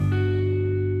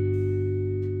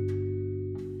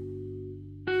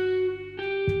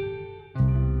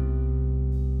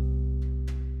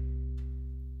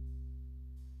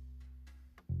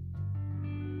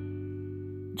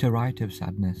To write of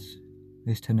sadness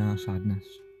is to know sadness.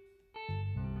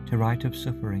 To write of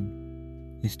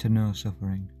suffering is to know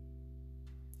suffering.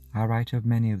 I write of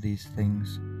many of these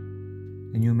things,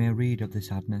 and you may read of the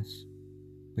sadness,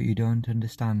 but you don't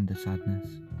understand the sadness.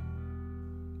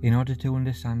 In order to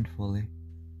understand fully,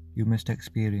 you must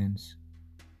experience,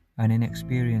 and in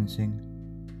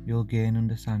experiencing, you'll gain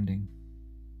understanding.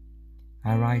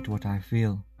 I write what I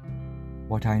feel,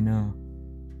 what I know,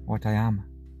 what I am.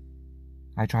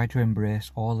 I try to embrace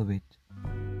all of it,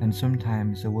 and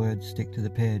sometimes the words stick to the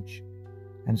page,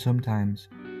 and sometimes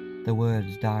the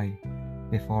words die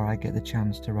before I get the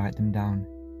chance to write them down.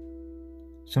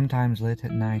 Sometimes late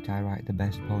at night I write the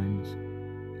best poems,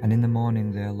 and in the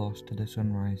morning they are lost to the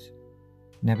sunrise,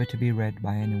 never to be read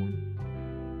by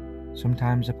anyone.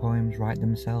 Sometimes the poems write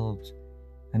themselves,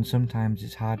 and sometimes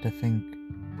it's hard to think,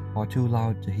 or too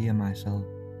loud to hear myself,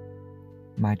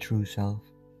 my true self.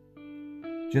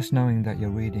 Just knowing that you're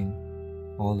reading,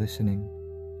 or listening,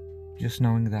 just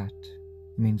knowing that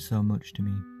means so much to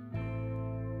me.